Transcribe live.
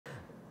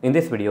In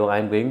this video, I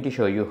am going to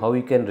show you how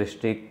you can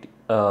restrict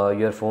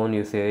your phone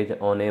usage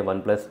on a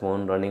OnePlus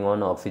phone running on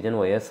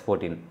OxygenOS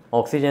 14.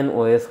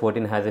 OxygenOS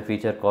 14 has a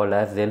feature called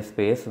as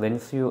ZenSpace.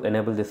 Once you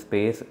enable this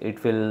space,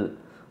 it will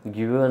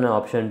give you an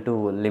option to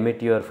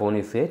limit your phone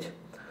usage.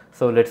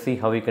 So let's see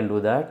how you can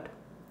do that.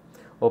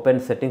 Open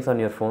settings on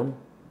your phone,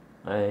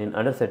 and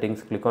under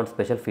settings click on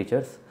special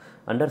features.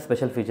 Under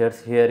special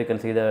features, here you can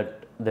see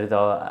that there is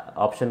an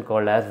option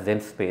called as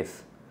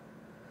ZenSpace,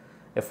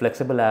 a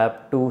flexible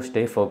app to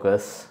stay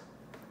focused.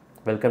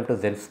 Welcome to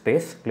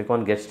ZenSpace. Click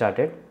on get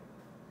started,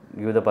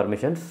 give the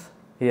permissions.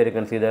 Here you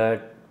can see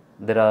that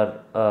there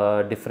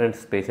are different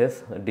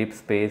spaces: deep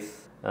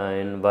space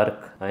and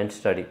work and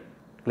study.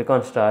 Click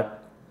on start,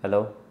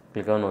 allow,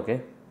 click on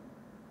OK.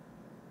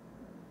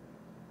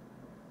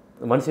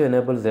 Once you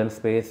enable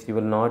ZenSpace, you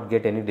will not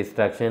get any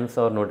distractions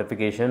or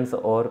notifications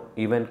or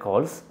even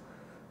calls.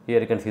 Here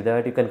you can see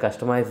that you can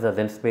customize the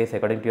ZenSpace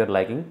according to your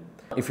liking.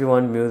 If you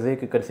want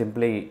music, you can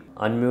simply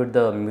unmute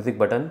the music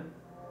button.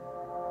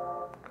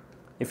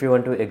 If you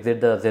want to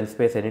exit the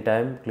ZenSpace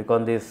anytime, click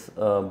on this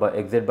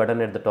exit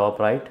button at the top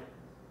right.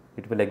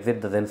 It will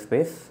exit the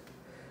ZenSpace.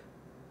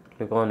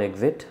 Click on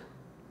exit.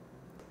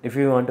 If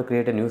you want to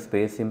create a new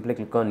space, simply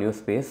click on new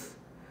space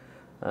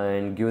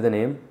and give the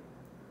name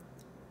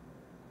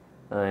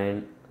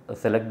and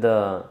select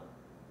the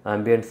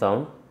ambient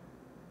sound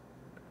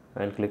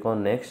and click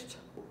on next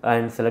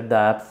and select the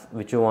apps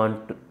which you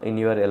want in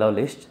your allow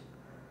list.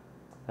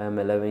 I am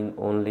allowing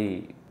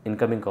only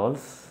incoming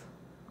calls.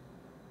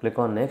 Click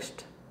on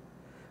next.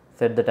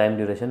 Set the time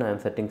duration. I am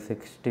setting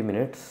 60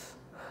 minutes.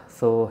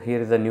 So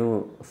here is a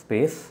new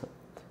space.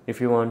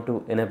 If you want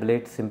to enable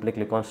it, simply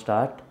click on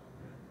start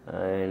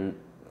and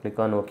click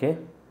on OK.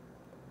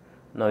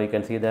 Now you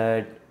can see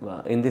that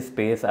in this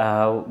space I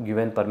have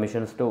given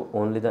permissions to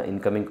only the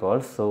incoming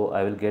calls, so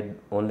I will get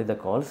only the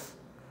calls.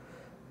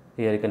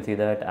 Here you can see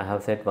that I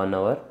have set 1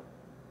 hour.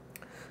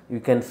 You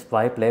can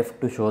swipe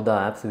left to show the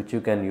apps which you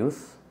can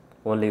use,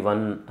 only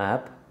one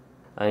app.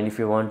 And if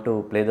you want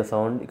to play the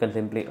sound, you can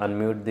simply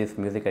unmute this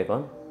music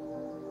icon.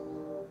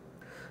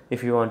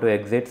 If you want to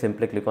exit,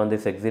 simply click on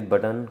this exit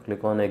button,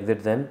 click on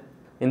exit Zen.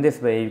 In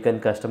this way you can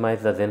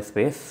customize the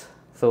ZenSpace.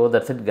 So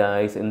that's it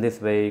guys. In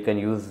this way you can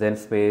use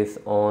ZenSpace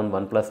on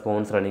OnePlus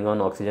phones running on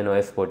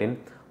OxygenOS 14.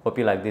 Hope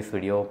you like this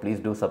video. Please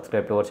do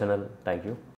subscribe to our channel. Thank you.